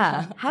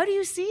Yeah. How do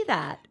you see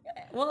that?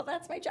 Well,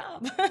 that's my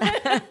job.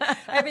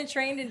 I've been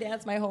trained in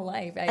dance my whole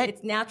life.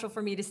 It's natural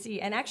for me to see.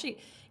 And actually,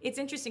 it's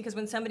interesting because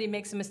when somebody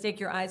makes a mistake,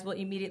 your eyes will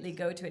immediately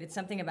go to it. It's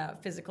something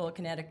about physical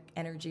kinetic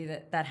energy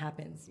that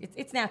happens.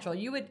 It's natural.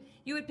 You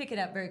would pick it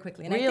up very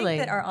quickly. And I Really?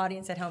 think that our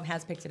audience at home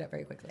has picked it up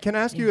very quickly. Can I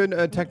ask you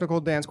a technical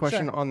dance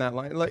question Sure. on that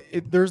line?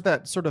 There's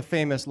that sort of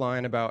famous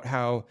line about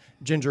how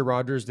Ginger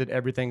Rogers did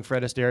everything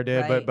Fred Astaire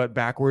did, Right. but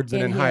backwards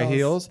and In in high heels.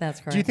 heels. That's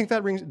Do you correct.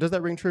 think does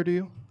that ring true to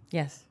you?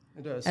 Yes.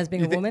 It does. As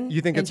being You a thi- woman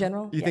you think in it's,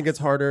 general? You think Yes. it's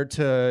harder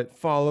to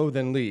follow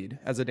than lead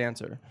as a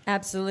dancer?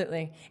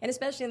 Absolutely. And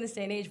especially in this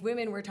day and age,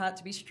 women were taught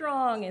to be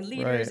strong and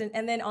leaders, Right.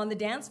 and then on the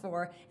dance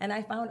floor. And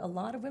I found a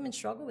lot of women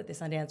struggle with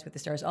this on Dance with the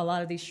Stars. A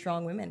lot of these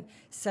strong women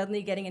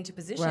suddenly getting into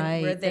position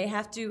Right. where they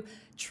have to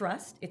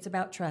trust. It's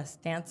about trust.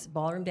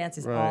 Ballroom dance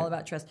is Right. all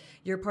about trust.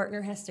 Your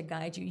partner has to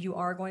guide you. You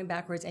are going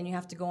backwards, and you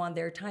have to go on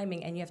their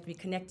timing, and you have to be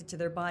connected to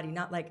their body,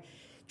 not like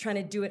trying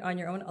to do it on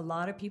your own. A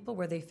lot of people,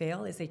 where they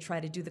fail is they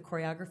try to do the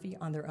choreography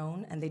on their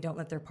own, and they don't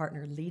let their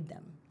partner lead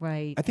them.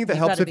 Right. I think that You've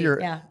helps gotta if be- you're,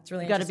 Yeah, it's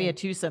really You got to be a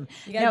interesting. twosome.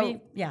 You gotta Now-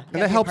 be, yeah.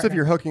 and that helps if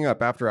you're hooking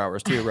up after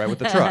hours too, right? With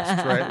the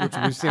trust, right? Which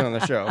we've seen on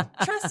the show.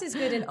 Trust is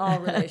good in all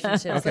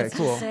relationships. Okay, let's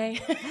cool. Just say.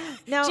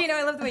 Now- Gino,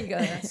 I love the way you go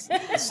there.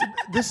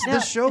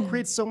 This show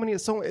creates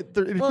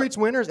it creates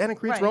winners and it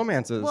creates Right.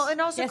 romances. Well,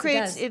 and also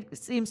Yes, it it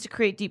seems to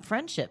create deep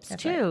friendships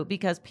That's too, right.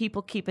 because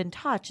people keep in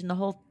touch, and the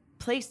whole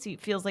place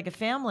feels like a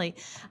family.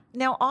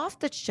 Now, off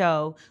the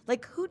show,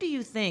 like, who do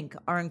you think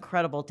are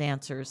incredible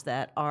dancers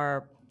that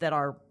our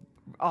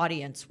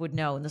audience would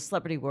know in the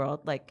celebrity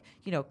world? Like,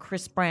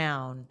 Chris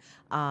Brown,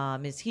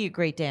 is he a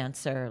great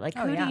dancer? Like,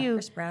 Oh who yeah, do you?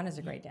 Chris Brown is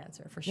a great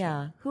dancer for sure.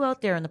 Yeah, who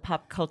out there in the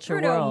pop culture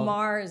Bruno world?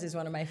 Mars is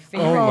one of my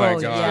favorite. oh my Oh,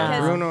 God, yeah.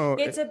 Because Bruno!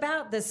 it's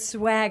about the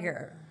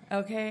swagger.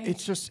 Okay.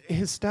 It's just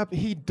his step.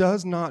 He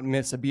does not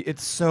miss a beat.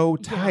 It's so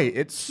tight.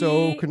 It's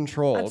so He-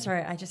 controlled. I'm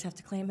sorry, I just have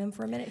to claim him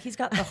for a minute. He's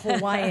got the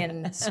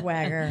Hawaiian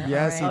swagger.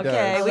 Yes, he all right? does.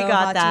 Okay, we Aloha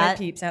got to that. my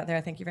peeps out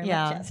there. Thank you very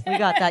Yeah, much. Yes. we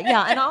got that.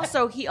 Yeah, and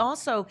also he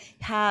also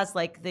has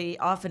like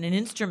often an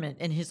instrument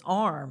in his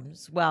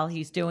arms while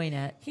he's doing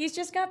it. He's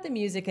just got the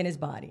music in his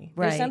body.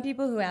 Right. There's some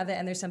people who have that,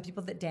 and there's some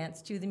people that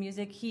dance to the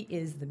music. He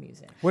is the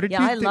music. What did Yeah,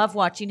 you I think? love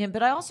watching him,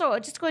 but I also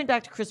just going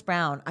back to Chris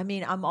Brown. I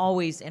mean, I'm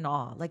always in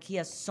awe. Like, he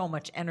has so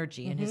much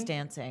energy in his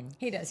dancing.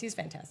 He does. He's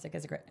fantastic.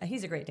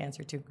 He's a great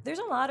dancer too. There's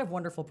a lot of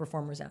wonderful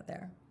performers out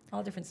there,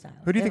 all different styles.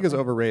 Who do you think is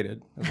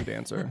overrated as a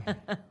dancer?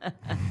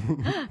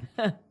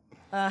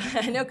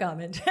 No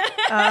comment.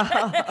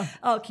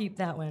 I'll keep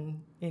that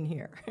one in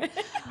here.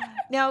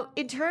 Now,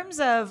 in terms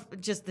of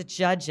just the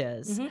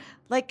judges,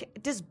 like,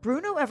 does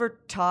Bruno ever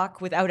talk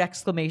without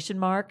exclamation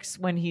marks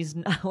when he's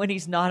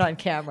not on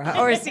camera,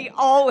 or is he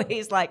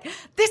always like,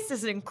 "This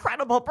is an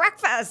incredible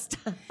breakfast"?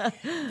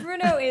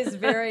 Bruno is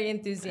very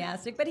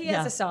enthusiastic, but he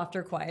has Yeah. a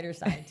softer, quieter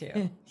side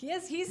too.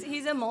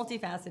 He's a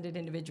multifaceted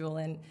individual,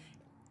 and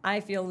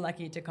I feel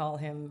lucky to call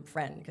him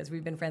friend because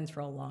we've been friends for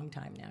a long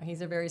time now.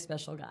 He's a very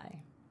special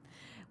guy.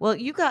 Well,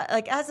 you got,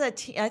 like, as a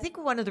team, I think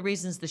one of the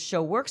reasons the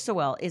show works so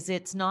well is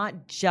it's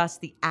not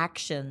just the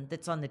action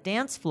that's on the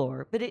dance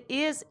floor, but it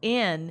is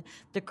in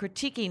the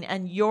critiquing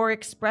and your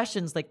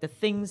expressions, like the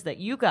things that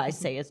you guys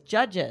say as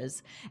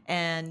judges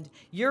and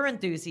your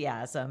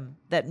enthusiasm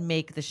that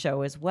make the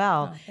show as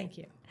well. Oh, thank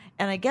you.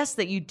 And I guess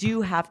that you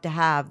do have to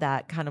have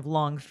that kind of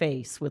long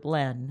face with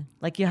Len.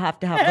 Like, you have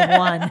to have the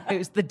one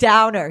who's the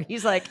downer.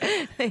 He's like,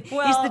 he's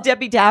the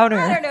Debbie Downer.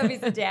 I don't know if he's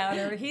the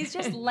downer. He's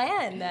just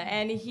Len,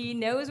 and he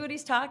knows what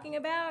he's talking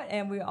about,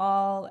 and we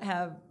all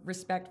have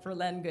respect for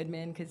Len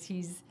Goodman because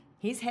he's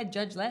head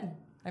judge Len.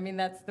 I mean,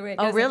 that's the way it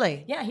goes. Oh,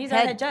 really? Yeah, he's our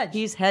head judge.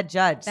 He's head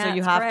judge, so you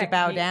That's have to correct.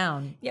 bow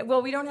down. Yeah,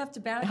 well, we don't have to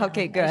bow down.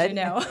 Okay, As good. you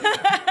know.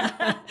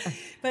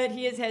 But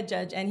he is head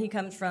judge, and he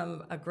comes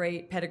from a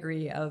great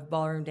pedigree of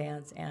ballroom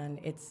dance,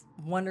 and it's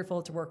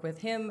wonderful to work with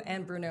him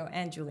and Bruno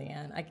and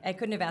Julianne. I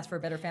couldn't have asked for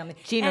a better family.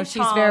 Gino, and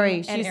she's Tom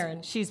very and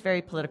Aaron. she's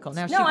very political.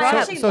 Now, No, she I brought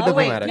actually So love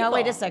diplomatic. Now,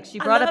 wait a people. sec. She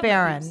I brought love up my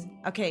Aaron. peeps.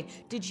 Okay.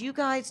 Did you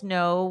guys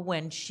know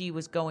when she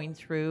was going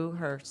through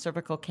her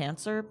cervical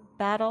cancer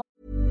battle?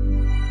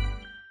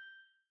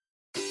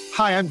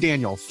 Hi, I'm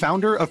Daniel,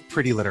 founder of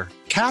Pretty Litter.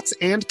 Cats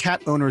and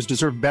cat owners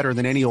deserve better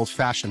than any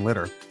old-fashioned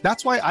litter.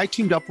 That's why I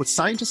teamed up with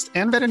scientists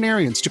and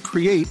veterinarians to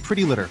create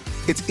Pretty Litter.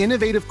 Its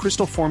innovative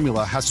crystal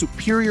formula has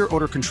superior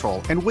odor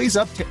control and weighs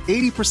up to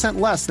 80%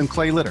 less than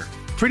clay litter.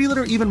 Pretty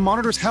Litter even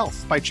monitors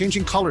health by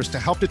changing colors to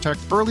help detect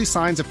early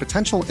signs of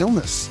potential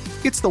illness.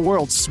 It's the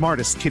world's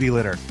smartest kitty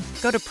litter.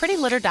 Go to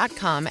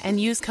prettylitter.com and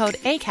use code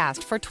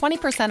ACAST for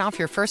 20% off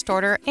your first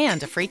order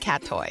and a free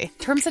cat toy.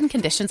 Terms and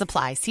conditions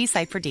apply. See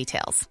site for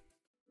details.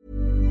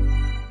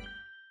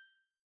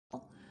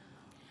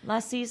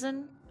 Last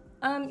season?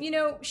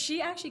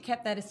 She actually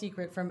kept that a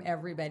secret from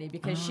everybody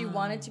because she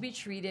wanted to be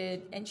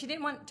treated, and she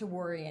didn't want to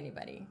worry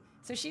anybody.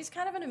 So she's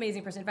kind of an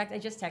amazing person. In fact, I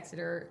just texted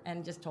her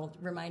and just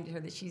reminded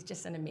her that she's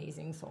just an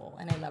amazing soul,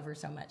 and I love her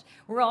so much.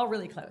 We're all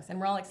really close, and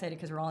we're all excited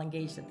because we're all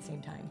engaged at the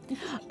same time.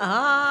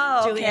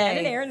 Oh, okay. Julianne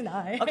and Aaron and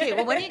I. Okay,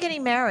 well, when are you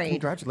getting married?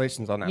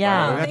 Congratulations on that. Yeah.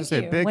 by the way. I have to Thank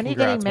say you. a big When are you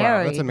congrats. getting Wow,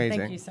 married? that's amazing.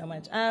 Thank you so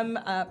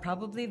much.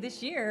 Probably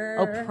this year.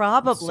 Oh,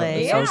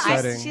 probably. So Yeah,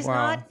 exciting. She's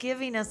Wow. not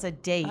giving us a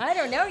date. I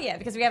don't know yet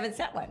because we haven't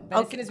set one.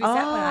 But as soon as we set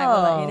one, I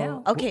will let you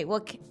know. Okay,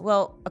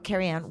 well,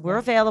 Carrie Ann, we're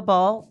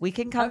available. We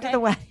can come to Okay. the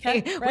wedding.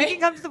 Okay, We right. can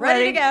come to the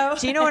Ready to wedding. go.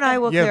 Gino and I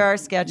will clear our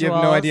schedules. You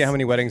have no idea how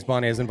many weddings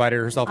Bonnie has invited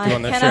herself to I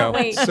on this show. cannot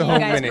wait till So you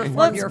guys many. perform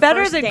Well, it's your better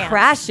first than dance.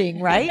 crashing,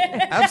 right?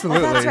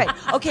 Absolutely. That's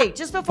right. Okay,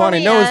 just before Bonnie,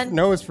 we no end,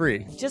 is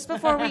free. just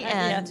before we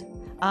end,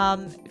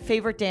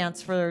 favorite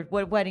dance for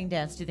what wedding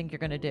dance do you think you're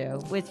going to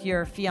do with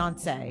your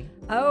fiance?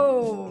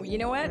 Oh, you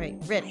know what? Right,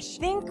 Rich. I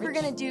think we're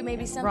gonna do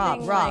maybe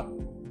something Rob.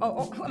 like.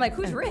 I'm like,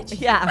 who's Rich?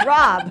 Yeah,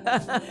 Rob.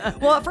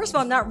 Well, first of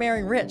all, I'm not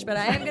marrying Rich, but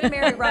I am going to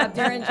marry Rob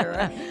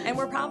Derringer. And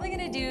we're probably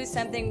going to do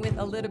something with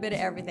a little bit of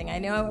everything. I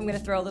know I'm going to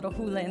throw a little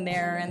hula in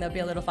there, and there'll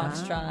be a little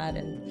foxtrot.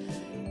 And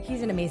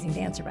he's an amazing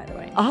dancer, by the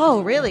way.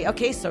 Oh, really?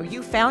 Okay, so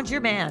you found your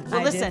man. Well,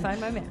 I did listen,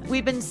 find my man.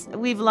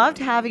 we've loved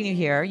having you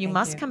here. You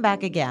must you. come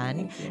back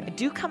again. Thank you.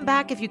 Do come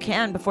back if you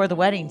can before the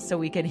wedding, so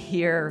we can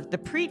hear the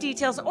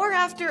pre-details or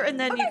after, and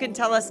then you can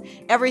tell us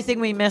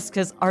everything we missed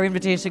because our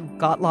invitation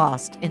got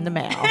lost in the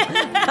mail.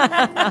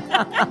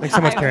 Thanks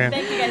so much, Karen.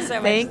 Thank you guys so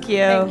much. Thank you.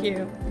 Thank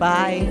you.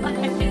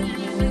 Bye.